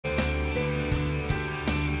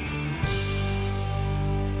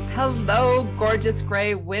Hello, gorgeous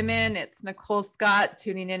gray women. It's Nicole Scott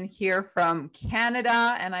tuning in here from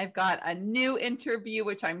Canada, and I've got a new interview,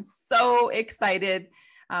 which I'm so excited.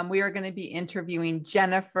 We are going to be interviewing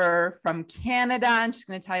Jennifer from Canada, and she's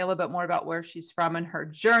going to tell you a little bit more about where she's from and her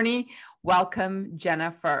journey. Welcome,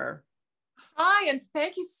 Jennifer. Hi, and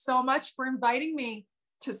thank you so much for inviting me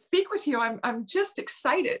to speak with you. I'm just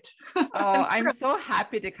excited. Oh, I'm so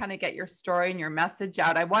happy to kind of get your story and your message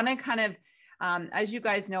out. I want to kind of as you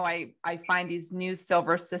guys know, I find these new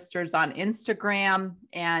Silver Sisters on Instagram,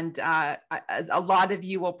 and as a lot of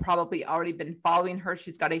you will probably already been following her.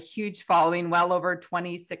 She's got a huge following, well over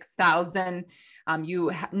 26,000.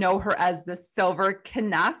 You know her as the Silver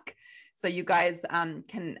Canuck. So you guys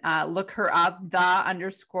can look her up,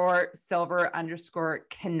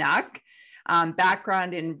 _Silver_Canuck.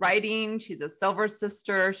 Background in writing. She's a Silver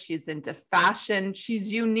Sister. She's into fashion.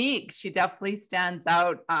 She's unique. She definitely stands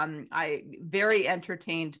out. I very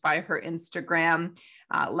entertained by her Instagram.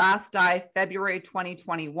 Last eye, February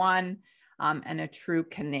 2021, and a true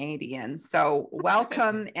Canadian. So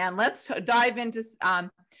welcome, and let's dive into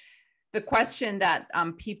the question that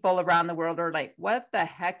people around the world are like, what the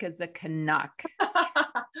heck is a Canuck?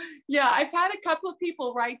 Yeah, I've had a couple of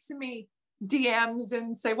people write to me DMs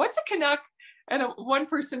and say, what's a Canuck? And one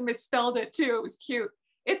person misspelled it too. It was cute.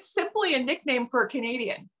 It's simply a nickname for a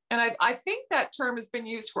Canadian. And I think that term has been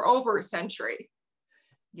used for over a century.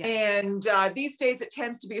 Yeah. And these days it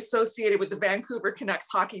tends to be associated with the Vancouver Canucks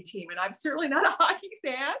hockey team. And I'm certainly not a hockey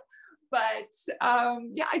fan, but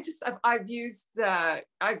yeah,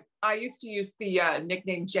 I used to use the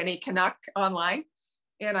nickname Jenny Canuck online.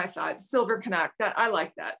 And I thought Silver Canuck, that I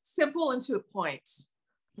like that. Simple and to the point.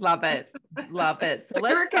 Love it. Love it. So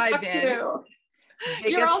let's dive in.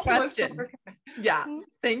 Biggest question. Yeah,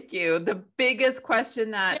 thank you. The biggest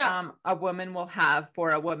question that a woman will have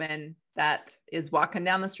for a woman that is walking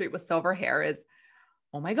down the street with silver hair is,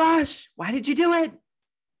 oh my gosh, why did you do it?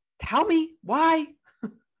 Tell me why.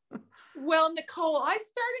 Well, Nicole, I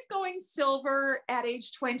started going silver at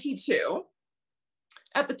age 22.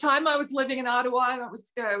 At the time I was living in Ottawa, and I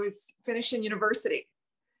was finishing university.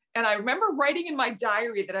 And I remember writing in my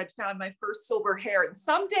diary that I'd found my first silver hair. And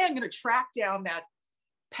someday I'm going to track down that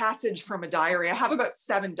passage from a diary. I have about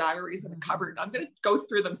 7 diaries in the cupboard. I'm going to go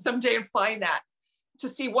through them someday and find that to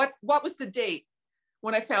see what was the date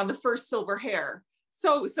when I found the first silver hair.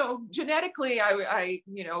 So genetically, I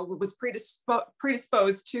was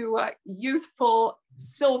predisposed to youthful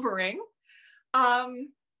silvering. I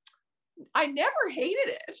never hated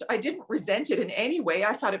it. I didn't resent it in any way.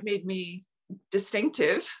 I thought it made me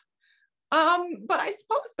distinctive. But I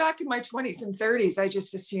suppose back in my 20s and 30s, I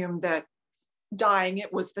just assumed that dyeing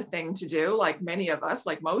it was the thing to do, like many of us,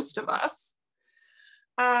 like most of us.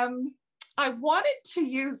 I wanted to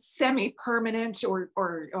use semi-permanent or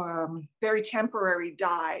very temporary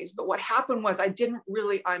dyes, but what happened was I didn't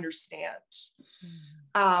really understand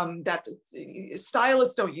that the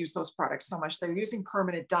stylists don't use those products so much. They're using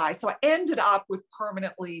permanent dye. So I ended up with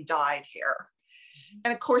permanently dyed hair.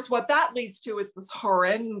 And of course, what that leads to is this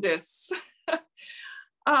horrendous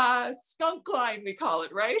skunk line, we call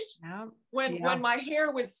it, right? Yeah. When my hair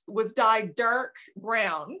was dyed dark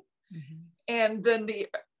brown, and then the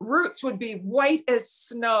roots would be white as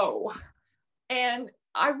snow. And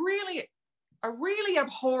I really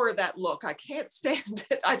abhor that look. I can't stand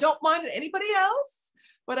it. I don't mind it anybody else,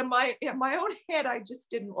 but in my own head, I just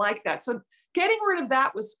didn't like that. So getting rid of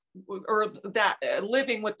that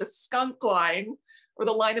living with the skunk line, or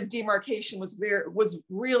the line of demarcation, was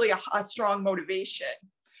really a strong motivation.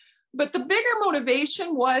 But the bigger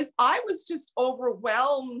motivation was I was just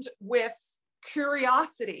overwhelmed with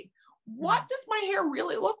curiosity. What does my hair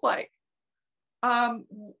really look like? I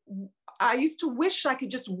used to wish I could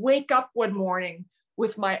just wake up one morning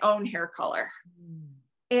with my own hair color.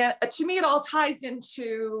 And to me, it all ties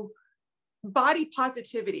into body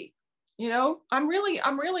positivity. You know, I'm really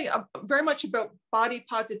very much about body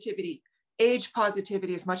positivity, age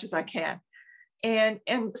positivity as much as I can. And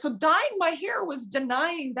so dyeing my hair was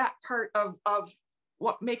denying that part of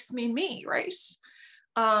what makes me, right?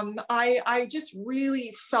 I just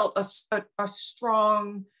really felt a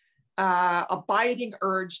strong, abiding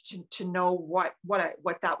urge to know what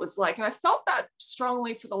that was like. And I felt that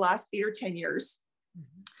strongly for the last 8 or 10 years,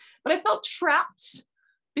 but I felt trapped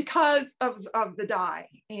because of the dye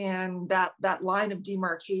and that line of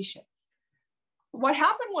demarcation. What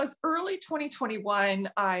happened was early 2021,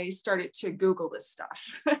 I started to Google this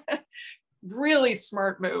stuff. Really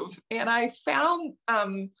smart move. And I found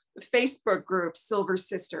the Facebook group Silver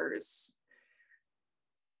Sisters.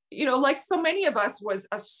 You know, like so many of us, was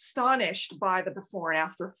astonished by the before and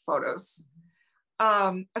after photos.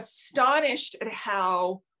 astonished at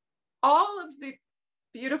how all of the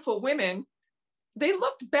beautiful women, they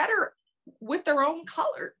looked better with their own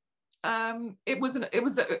color. It was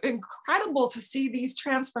incredible to see these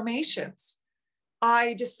transformations.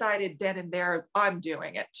 I decided then and there, I'm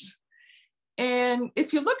doing it. And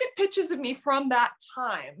if you look at pictures of me from that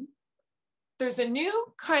time, there's a new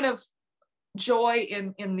kind of joy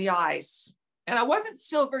in the eyes. And I wasn't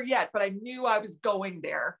silver yet, but I knew I was going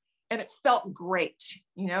there, and it felt great.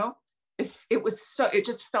 You know, it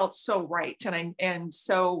just felt so right. And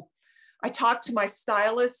so I talked to my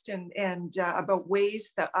stylist and about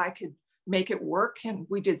ways that I could make it work. And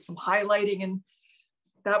we did some highlighting, and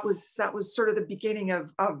that was sort of the beginning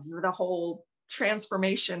of the whole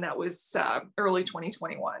transformation. That was early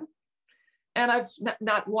 2021. And I've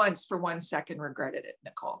not once for 1 second regretted it,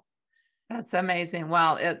 Nicole. That's amazing.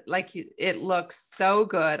 Well, it looks so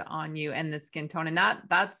good on you and the skin tone. And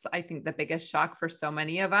that's, I think, the biggest shock for so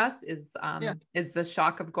many of us is the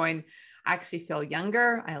shock of going, I actually feel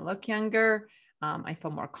younger. I look younger. I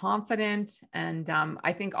feel more confident. And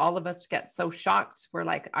I think all of us get so shocked. We're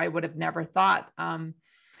like, I would have never thought.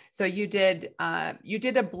 So you did a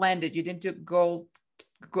blended, you didn't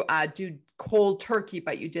do cold turkey,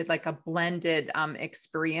 but you did like a blended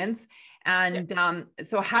experience. And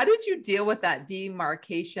so how did you deal with that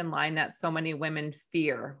demarcation line that so many women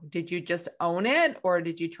fear? Did you just own it, or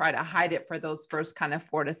did you try to hide it for those first kind of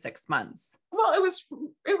 4 to 6 months? Well, it was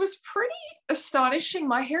pretty astonishing.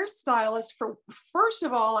 My hairstylist, first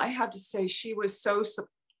of all, I have to say, she was so,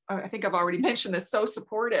 I think I've already mentioned this, so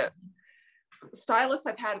supportive. Stylists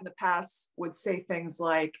I've had in the past would say things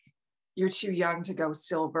like, you're too young to go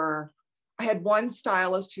silver. I had one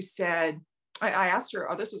stylist who said, I asked her,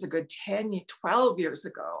 this was a good 10, 12 years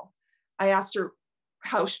ago. I asked her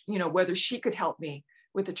how, whether she could help me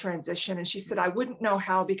with the transition. And she said, I wouldn't know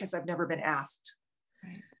how because I've never been asked.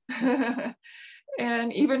 Right.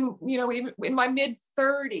 And even in my mid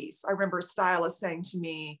 30s, I remember a stylist saying to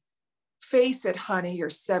me, face it, honey, you're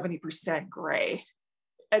 70% gray,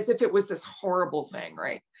 as if it was this horrible thing,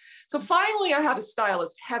 right? So finally, I have a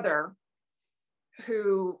stylist, Heather,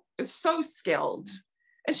 who is so skilled.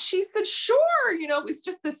 And she said, sure, it's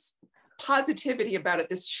just this positivity about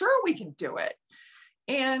it, sure, we can do it.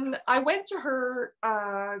 And I went to her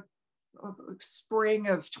spring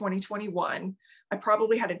of 2021. I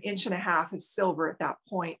probably had 1.5 inches of silver at that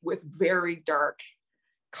point with very dark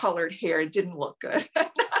colored hair. It didn't look good.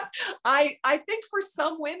 I think for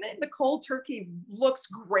some women, the cold turkey looks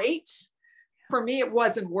great. For me, it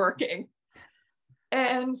wasn't working.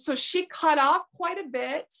 And so she cut off quite a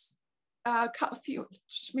bit, cut a few,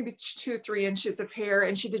 maybe 2 or 3 inches of hair.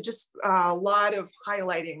 And she did just a lot of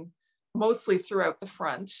highlighting, mostly throughout the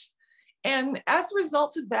front. And as a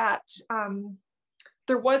result of that,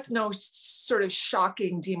 there was no sort of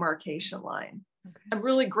shocking demarcation line. Okay. I'm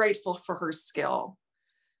really grateful for her skill.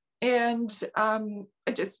 And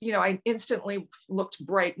I instantly looked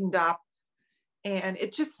brightened up, and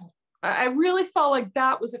I really felt like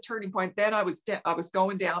that was a turning point. Then I was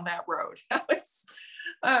going down that road. I was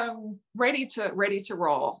ready to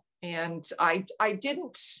roll. And I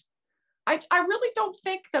really don't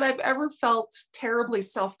think that I've ever felt terribly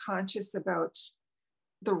self-conscious about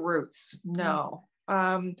the roots. No.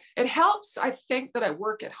 It helps, I think, that I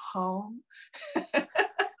work at home.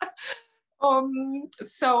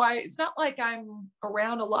 So it's not like I'm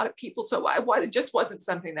around a lot of people. So it just wasn't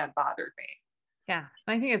something that bothered me. Yeah.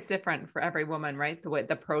 I think it's different for every woman, right?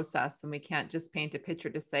 The process, and we can't just paint a picture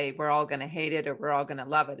to say we're all going to hate it or we're all going to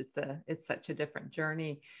love it. It's such a different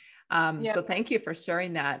journey. So thank you for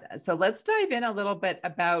sharing that. So let's dive in a little bit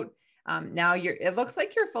about, now it looks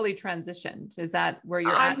like you're fully transitioned. Is that where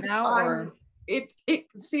you're at now? Or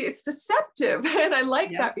it's deceptive. And I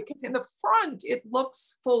like that, because in the front, it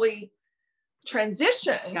looks fully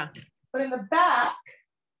transitioned, but in the back,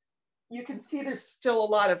 you can see there's still a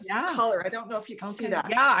lot of color. I don't know if you can see that.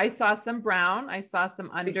 Yeah, I saw some brown. I saw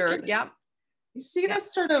some under. You see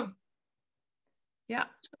this sort of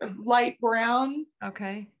light brown.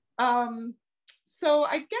 Okay. So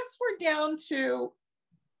I guess we're down to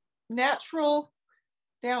natural,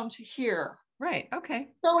 down to here. Right. Okay.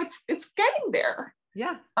 So it's getting there.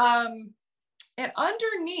 Yeah. And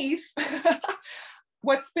underneath,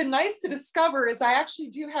 what's been nice to discover is I actually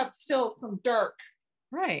do have still some dark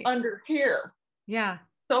under here. Yeah.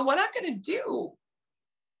 So what I'm going to do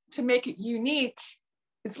to make it unique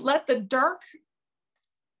is let the dark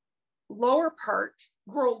lower part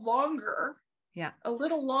grow longer. Yeah. A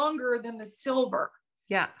little longer than the silver.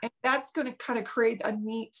 Yeah. And that's going to kind of create a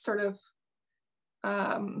neat sort of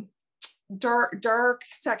dark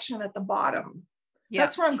section at the bottom. Yeah.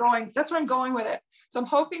 That's where I'm going. That's where I'm going with it. So I'm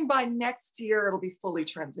hoping by next year it'll be fully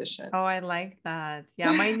transitioned. Oh, I like that.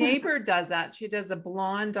 Yeah, my neighbor does that. She does a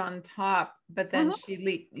blonde on top, but then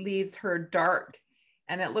she leaves her dark,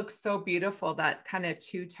 and it looks so beautiful, that kind of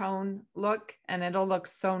two-tone look, and it'll look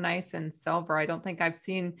so nice in silver. I don't think I've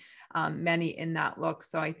seen many in that look,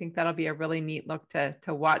 so I think that'll be a really neat look to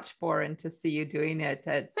watch for, and to see you doing it.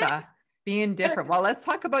 It's being different. Well, let's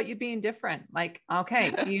talk about you being different. Like,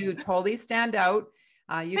 okay, you totally stand out.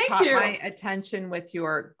 You Thank caught you. my attention with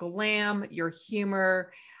your glam, your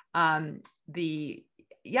humor, I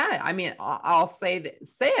mean, I'll say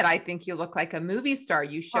it. I think you look like a movie star.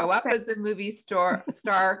 You show up as a movie star.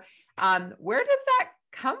 Where does that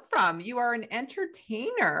come from? You are an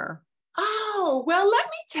entertainer. Oh, well, let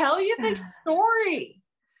me tell you the story.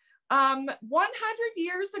 100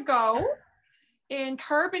 years ago in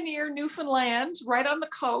Carbonear, Newfoundland, right on the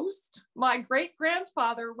coast, my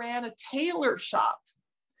great-grandfather ran a tailor shop,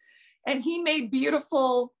 and he made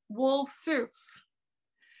beautiful wool suits.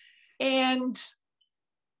 And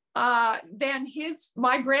then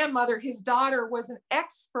my grandmother, his daughter, was an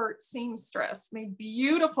expert seamstress, made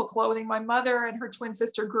beautiful clothing. My mother and her twin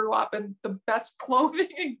sister grew up in the best clothing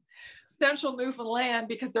in Central Newfoundland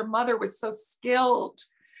because their mother was so skilled.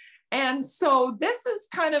 And so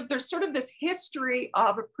there's sort of this history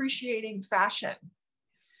of appreciating fashion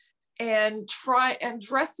and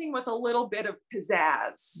dressing with a little bit of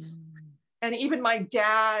pizzazz. And even my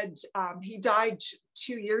dad, he died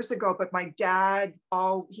 2 years ago, but my dad,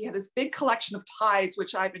 he had this big collection of ties,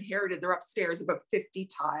 which I've inherited. They're upstairs, about 50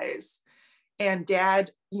 ties. And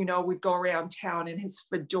dad, would go around town in his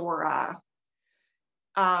fedora.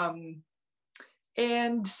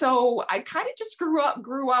 And so I kind of just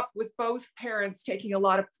grew up with both parents taking a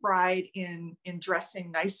lot of pride in dressing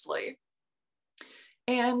nicely.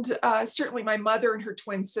 And certainly my mother and her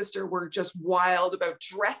twin sister were just wild about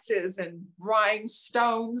dresses and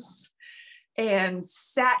rhinestones and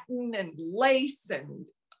satin and lace. And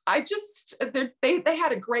they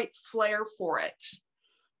had a great flair for it.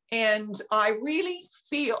 And I really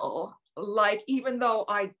feel like, even though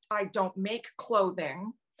I don't make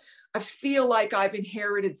clothing, I feel like I've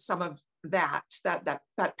inherited some of that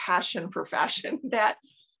passion for fashion, that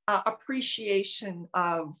appreciation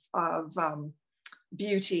of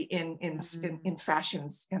beauty in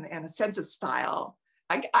fashions and a sense of style.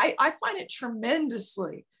 I find it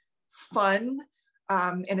tremendously fun.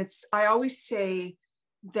 And I always say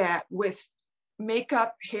that with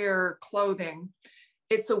makeup, hair, clothing,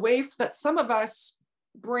 it's a way that some of us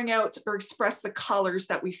bring out or express the colors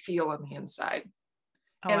that we feel on the inside.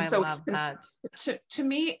 Oh, and I so love that. To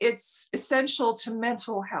me, it's essential to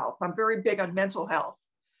mental health. I'm very big on mental health.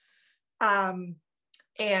 And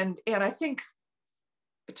I think,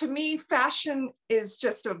 to me, fashion is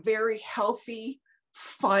just a very healthy,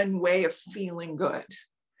 fun way of feeling good.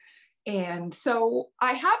 And so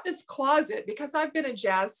I have this closet because I've been a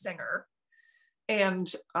jazz singer,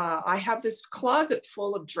 and I have this closet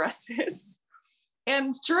full of dresses.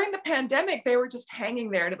 And during the pandemic, they were just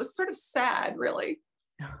hanging there, and it was sort of sad, really.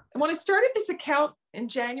 And when I started this account in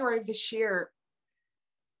January of this year,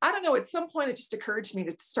 I don't know, at some point it just occurred to me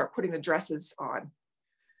to start putting the dresses on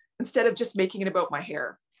instead of just making it about my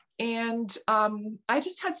hair. And I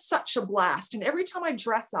just had such a blast. And every time I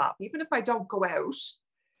dress up, even if I don't go out,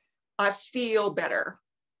 I feel better.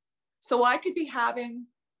 So I could be having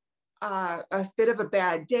a bit of a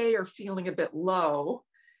bad day or feeling a bit low,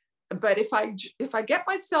 but if I get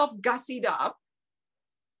myself gussied up,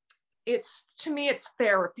 to me, it's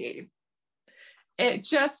therapy. It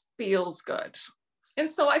just feels good. And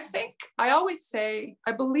so I always say,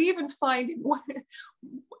 I believe in finding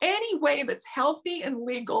any way that's healthy and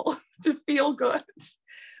legal to feel good,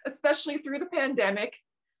 especially through the pandemic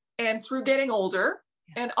and through getting older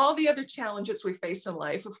and all the other challenges we face in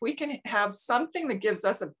life. If we can have something that gives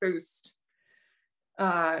us a boost,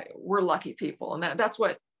 we're lucky people. And that's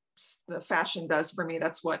what the fashion does for me.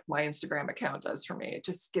 That's what my Instagram account does for me. It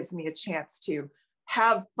just gives me a chance to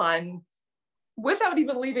have fun without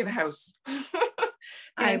even leaving the house.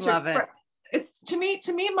 I love it. It's to me,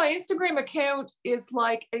 my Instagram account is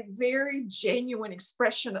like a very genuine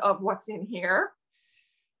expression of what's in here.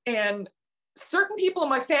 And certain people in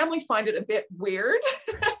my family find it a bit weird.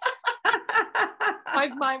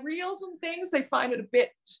 my reels and things, they find it a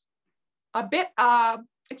bit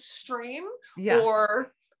extreme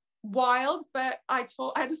or wild. But I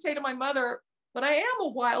had to say to my mother, but I am a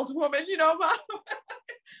wild woman, Mom.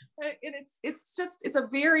 And it's a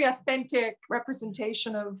very authentic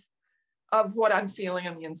representation of what I'm feeling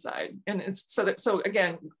on the inside. And it's so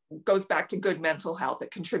again, goes back to good mental health.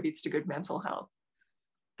 It contributes to good mental health.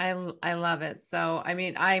 I love it. So, I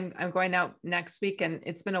mean, I'm going out next week and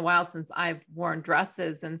it's been a while since I've worn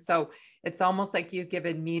dresses. And so it's almost like you've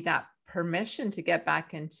given me that permission to get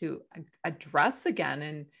back into a dress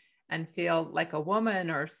again and feel like a woman,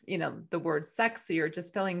 or, you know, the word sexy, or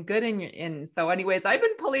just feeling good in. So anyways, I've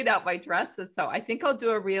been pulling out my dresses. So I think I'll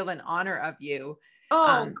do a reel in honor of you.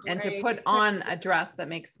 Oh, And to great. put on a dress that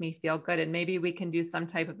makes me feel good. And maybe we can do some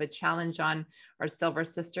type of a challenge on our Silver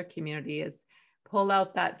Sister community, is pull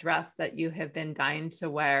out that dress that you have been dying to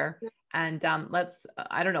wear. And let's,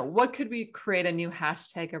 I don't know, what could we create a new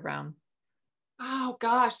hashtag around? Oh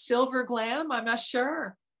gosh, silver glam. I'm not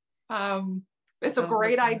sure. It's a Silver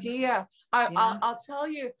great glam. idea. Yeah. I'll tell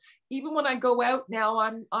you, even when I go out now,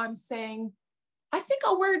 I'm saying, I think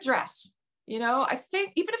I'll wear a dress. You know, I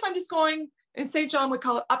think even if I'm just going, in St. John, we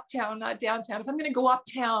call it uptown, not downtown. If I'm going to go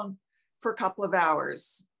uptown for a couple of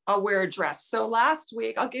hours, I'll wear a dress. So last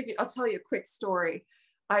week, I'll tell you a quick story.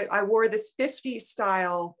 I wore this 50s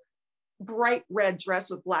style bright red dress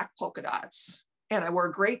with black polka dots. And I wore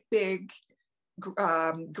a great big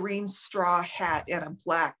green straw hat and a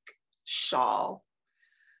black shawl.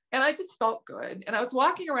 And I just felt good. And I was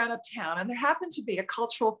walking around uptown, and there happened to be a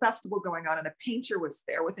cultural festival going on, and a painter was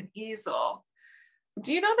there with an easel.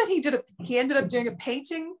 Do you know that he ended up doing a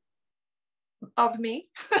painting of me?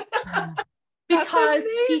 Because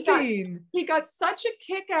he got such a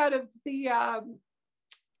kick out of the I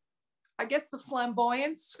guess the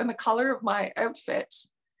flamboyance and the color of my outfit.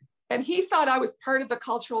 And he thought I was part of the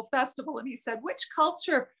cultural festival. And he said, which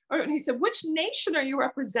culture? And he said, which nation are you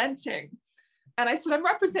representing? And I said, I'm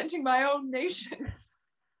representing my own nation.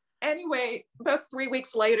 Anyway, about 3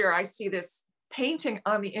 weeks later, I see this painting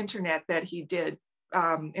on the internet that he did,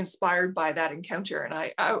 inspired by that encounter. And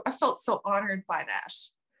I felt so honored by that.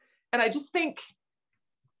 And I think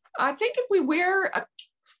if we wear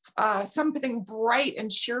something bright and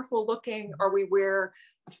cheerful looking, or we wear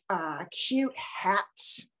a cute hat,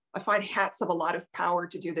 I find hats have a lot of power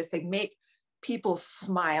to do this. They make people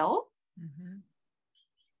smile. Mm-hmm.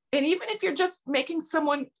 And even if you're just making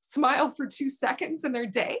someone smile for 2 seconds in their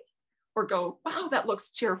day, or go, wow, that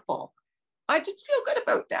looks cheerful, I just feel good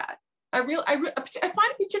about that. I find it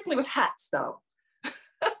particularly with hats, though.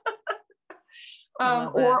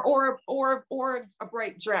 Or a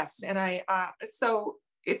bright dress. And so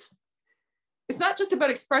it's not just about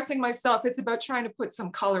expressing myself, it's about trying to put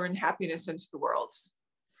some color and happiness into the world.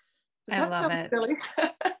 Does that sound silly?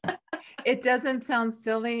 It doesn't sound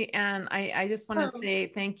silly. And I just want to say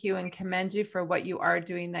thank you and commend you for what you are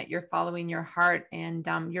doing, that you're following your heart, and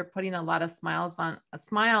you're putting a lot of smiles on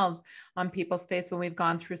people's face when we've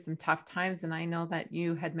gone through some tough times. And I know that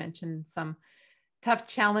you had mentioned some tough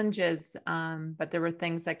challenges, but there were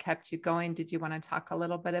things that kept you going. Did you want to talk a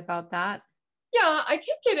little bit about that? Yeah, I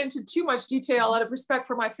can't get into too much detail out of respect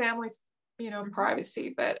for my family's,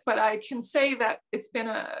 privacy, but I can say that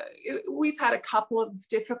we've had a couple of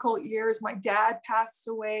difficult years. My dad passed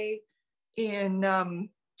away in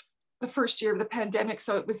the first year of the pandemic,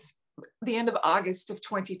 so it was the end of August of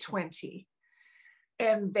 2020.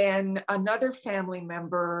 And then another family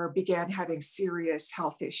member began having serious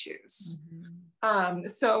health issues. Mm-hmm.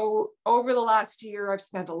 So over the last year, I've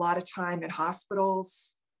spent a lot of time in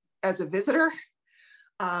hospitals as a visitor.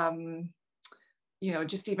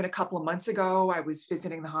 Just even a couple of months ago, I was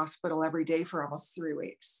visiting the hospital every day for almost 3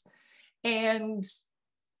 weeks. And,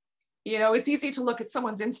 it's easy to look at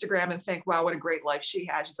someone's Instagram and think, wow, what a great life she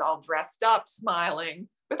has. She's all dressed up, smiling,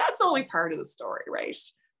 but that's only part of the story, right?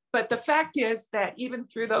 But the fact is that even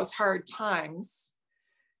through those hard times,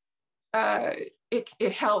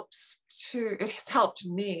 it has helped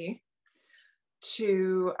me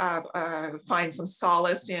to find some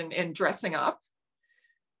solace in dressing up.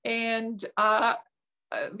 And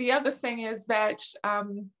the other thing is that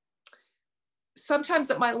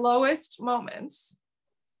sometimes at my lowest moments,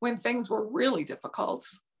 when things were really difficult,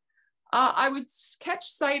 I would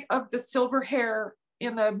catch sight of the silver hair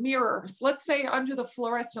in the mirrors, let's say under the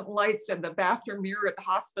fluorescent lights in the bathroom mirror at the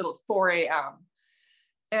hospital at 4 a.m.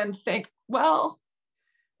 and think, well,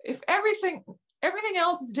 if everything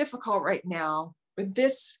else is difficult right now, but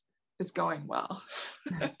this is going well.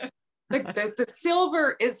 The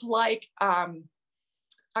silver is like a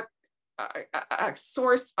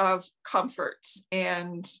source of comfort,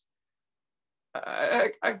 and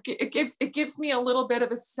it gives me a little bit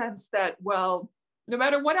of a sense that, well, no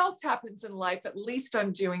matter what else happens in life, at least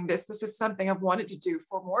I'm doing this. This is something I've wanted to do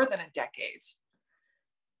for more than a decade.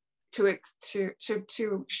 To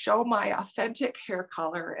show my authentic hair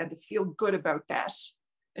color and to feel good about that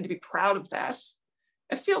and to be proud of that.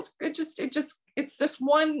 It's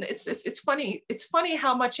funny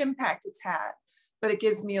how much impact it's had. but it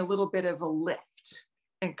gives me a little bit of a lift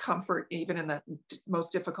and comfort, even in the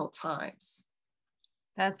most difficult times.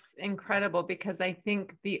 That's incredible, because I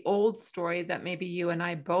think the old story that maybe you and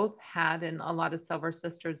I both had, and a lot of Silver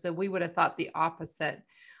Sisters, that we would have thought the opposite.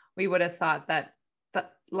 We would have thought that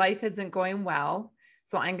life isn't going well,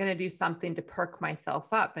 so I'm going to do something to perk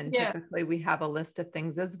myself up. And typically we have a list of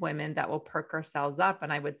things as women that will perk ourselves up.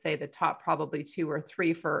 And I would say the top probably 2 or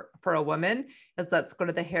 3 for a woman is, let's go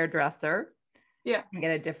to the hairdresser. Yeah. Get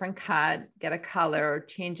a different cut, get a color,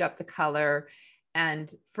 change up the color,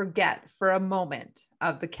 and forget for a moment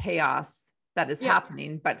of the chaos that is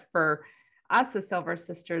happening. But for us as Silver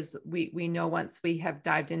Sisters, we know once we have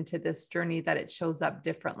dived into this journey that it shows up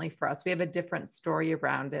differently for us. We have a different story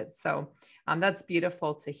around it. So that's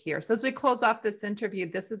beautiful to hear. So as we close off this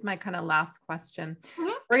interview, this is my kind of last question. Mm-hmm.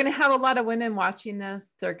 We're going to have a lot of women watching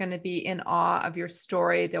this. They're going to be in awe of your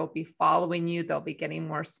story. They'll be following you. They'll be getting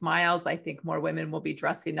more smiles. I think more women will be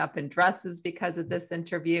dressing up in dresses because of this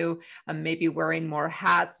interview, maybe wearing more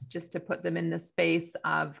hats just to put them in the space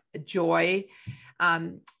of joy.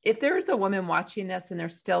 If there is a woman watching this and they're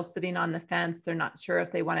still sitting on the fence, they're not sure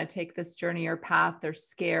if they want to take this journey or path, they're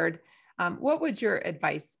scared, what would your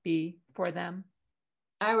advice be for them?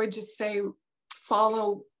 I would just say,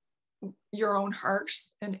 follow your own heart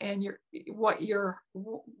and what your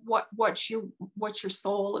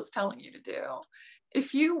soul is telling you to do.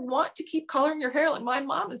 If you want to keep coloring your hair, like my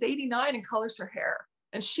mom is 89 and colors her hair,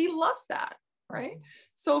 and she loves that, right?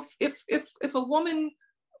 So if a woman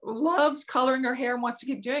loves coloring her hair and wants to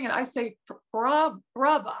keep doing it, I say,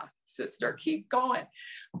 brava, sister, keep going.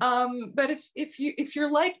 But if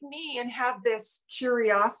you're like me and have this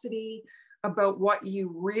curiosity about what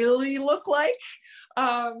you really look like,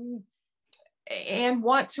 and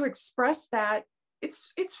want to express that,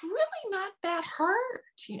 it's really not that hard,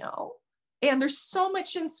 you know. And there's so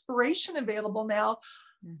much inspiration available now.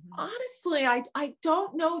 Mm-hmm. Honestly, I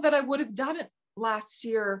don't know that I would have done it last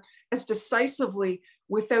year as decisively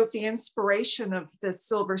without the inspiration of the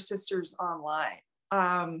Silver Sisters online.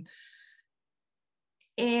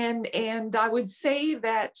 And I would say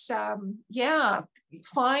that,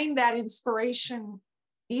 find that inspiration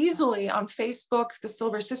easily on Facebook, the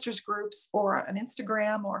Silver Sisters groups, or on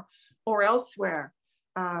Instagram or elsewhere.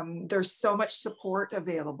 There's so much support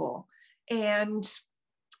available. And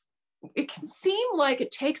it can seem like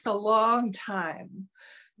it takes a long time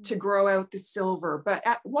to grow out the silver, but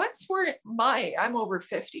once I'm over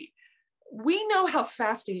 50, we know how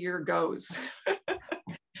fast a year goes.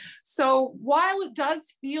 So while it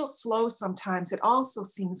does feel slow sometimes, it also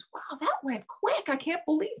seems, wow, that went quick. I can't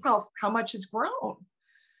believe how much has grown.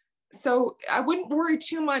 So I wouldn't worry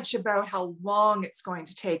too much about how long it's going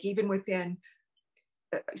to take. Even within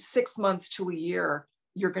 6 months to a year,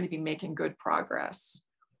 you're going to be making good progress.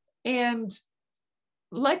 And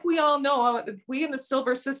like we all know, we in the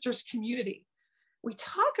Silver Sisters community, we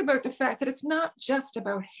talk about the fact that it's not just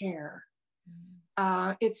about hair.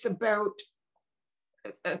 It's about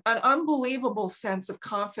an unbelievable sense of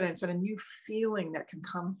confidence and a new feeling that can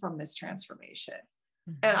come from this transformation.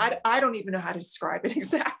 Mm-hmm. And I don't even know how to describe it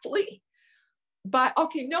exactly. But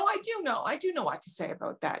okay, no, I do know what to say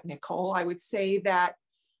about that, Nicole. I would say that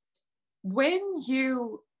when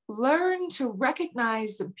you learn to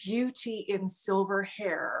recognize the beauty in silver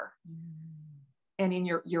hair and in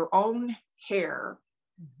your own hair,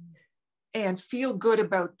 and feel good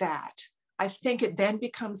about that, I think it then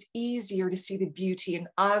becomes easier to see the beauty in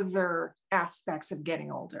other aspects of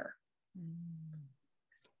getting older.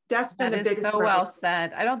 That's been the biggest. So well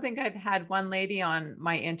said. I don't think I've had one lady on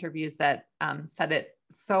my interviews that said it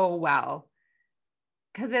so well,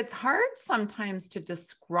 because it's hard sometimes to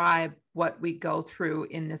describe what we go through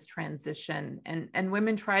in this transition, and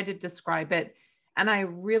women try to describe it. And I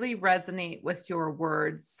really resonate with your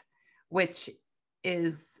words, which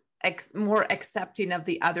is more accepting of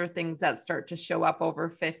the other things that start to show up over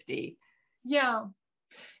 50. Yeah.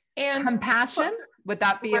 And compassion, would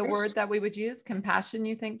that be a word that we would use? Compassion,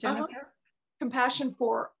 you think, Jennifer? Compassion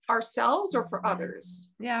for ourselves or for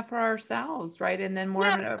others? Yeah, for ourselves, right? And then more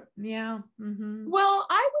Mm-hmm. Well,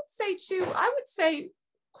 I would say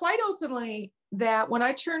quite openly that when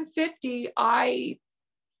I turned 50, I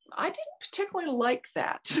didn't particularly like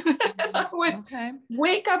that. I would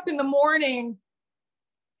wake up in the morning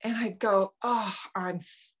and I'd go, oh, I'm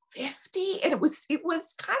 50. And it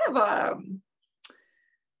was kind of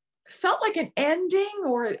felt like an ending,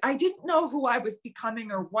 or I didn't know who I was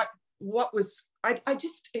becoming or what was,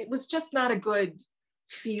 it was just not a good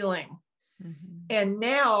feeling. Mm-hmm. And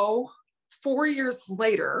now, 4 years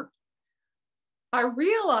later, I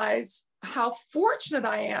realize how fortunate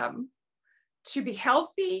I am to be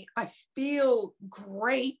healthy. I feel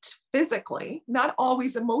great physically, not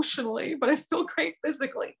always emotionally, but I feel great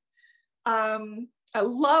physically. I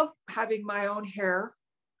love having my own hair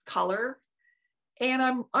color, and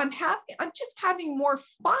I'm just having more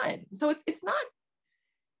fun. So it's not.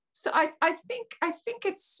 So I think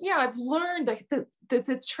it's, yeah, I've learned that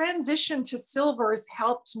the transition to silver has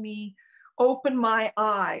helped me open my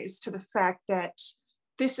eyes to the fact that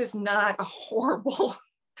this is not a horrible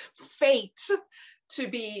fate to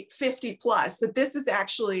be 50 plus, that this is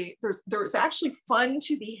actually, there's actually fun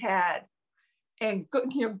to be had, and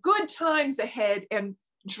good, good times ahead, and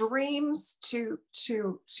dreams to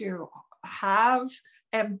have,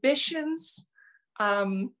 ambitions.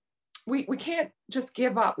 We can't just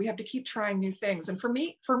give up. We have to keep trying new things. And for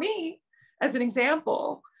me, as an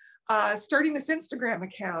example, starting this Instagram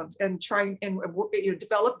account and trying and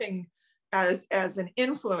developing as an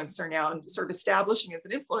influencer now, and sort of establishing as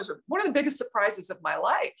an influencer, one of the biggest surprises of my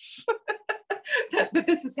life that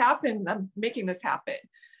this has happened. I'm making this happen.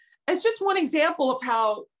 It's just one example of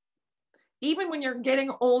how even when you're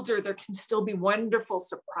getting older, there can still be wonderful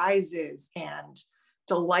surprises and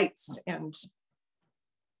delights and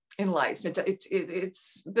in life.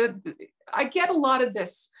 I get a lot of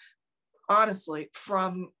this, honestly,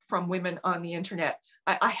 from women on the internet.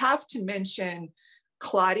 I have to mention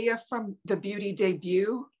Claudia from the Beauty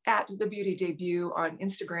Debut, at the Beauty Debut on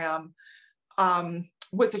Instagram,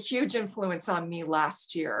 was a huge influence on me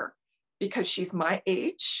last year, because she's my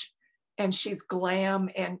age and she's glam,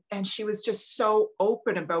 and she was just so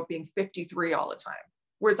open about being 53 all the time.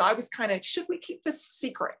 Whereas I was kind of, should we keep this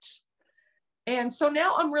secret? And so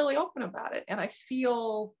now I'm really open about it. And I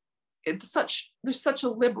feel there's such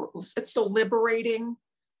a it's so liberating.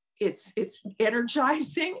 It's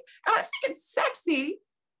energizing. And I think it's sexy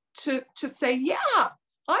to say, yeah,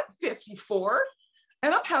 I'm 54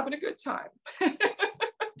 and I'm having a good time.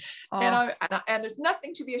 And there's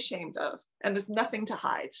nothing to be ashamed of, and there's nothing to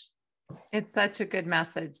hide. It's such a good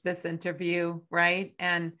message, this interview, right?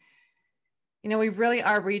 And we really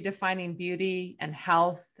are redefining beauty and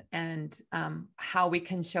health, and how we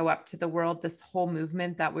can show up to the world, this whole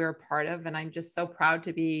movement that we're a part of. And I'm just so proud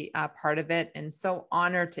to be a part of it, and so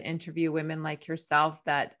honored to interview women like yourself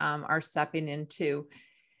that are stepping into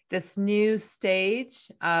this new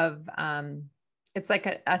stage of, it's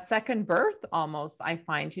like a second birth almost, I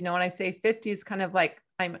find. When I say 50 is kind of like,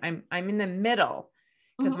 I'm in the middle,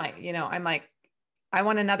 because I'm like, I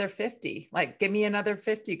want another 50. Like, give me another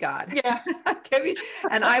 50, God. Yeah. Give me,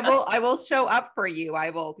 and I will show up for you.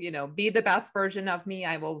 I will, be the best version of me.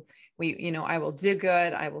 I will do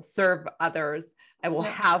good. I will serve others. I will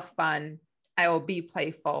have fun. I will be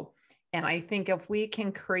playful. And I think if we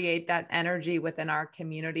can create that energy within our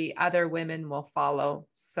community, other women will follow.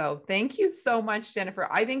 So thank you so much, Jennifer.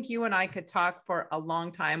 I think you and I could talk for a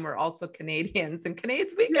long time. We're also Canadians, and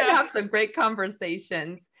Canadians, we can have some great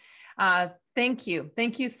conversations. Thank you.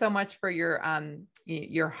 Thank you so much for your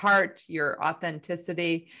heart, your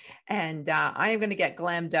authenticity. And I am going to get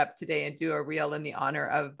glammed up today and do a reel in the honor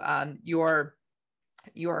of your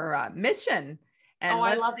mission. And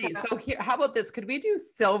let's see. So here, how about this? Could we do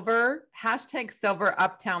silver, #silver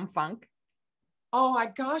Uptown Funk? Oh my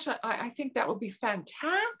gosh. I think that would be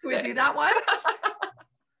fantastic. Can we do that one?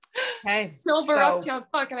 Okay. Silver Uptown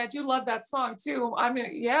Funk. And I do love that song too. I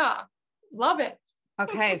mean, yeah, love it.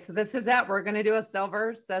 Okay, so this is it. We're going to do a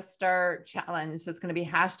Silver Sister challenge. It's going to be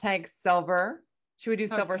 #silver. Should we do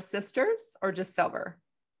Silver Sisters or just silver?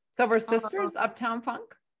 Silver Sisters, Uptown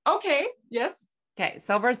Funk? Okay, yes. Okay,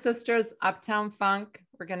 Silver Sisters, Uptown Funk.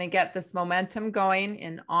 We're going to get this momentum going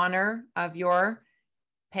in honor of your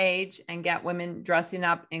page, and get women dressing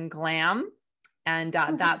up in glam and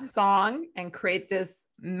that song, and create this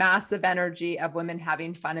massive energy of women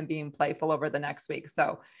having fun and being playful over the next week.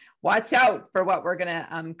 So watch out for what we're going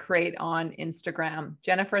to create on Instagram.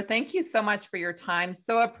 Jennifer, thank you so much for your time.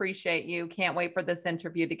 So appreciate you. Can't wait for this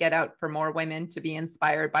interview to get out for more women to be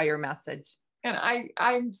inspired by your message. And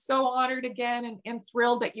I'm so honored again, and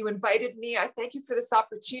thrilled that you invited me. I thank you for this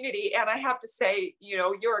opportunity. And I have to say,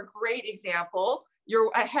 you're a great example.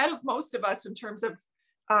 You're ahead of most of us in terms of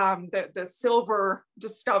the silver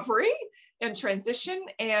discovery and transition,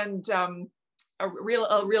 and a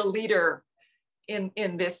real leader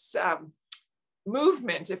in this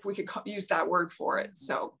movement, if we could use that word for it.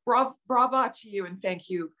 So bravo to you, and thank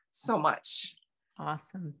you so much.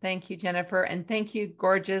 Awesome. Thank you, Jennifer. And thank you,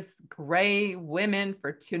 gorgeous gray women,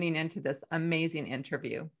 for tuning into this amazing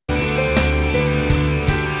interview.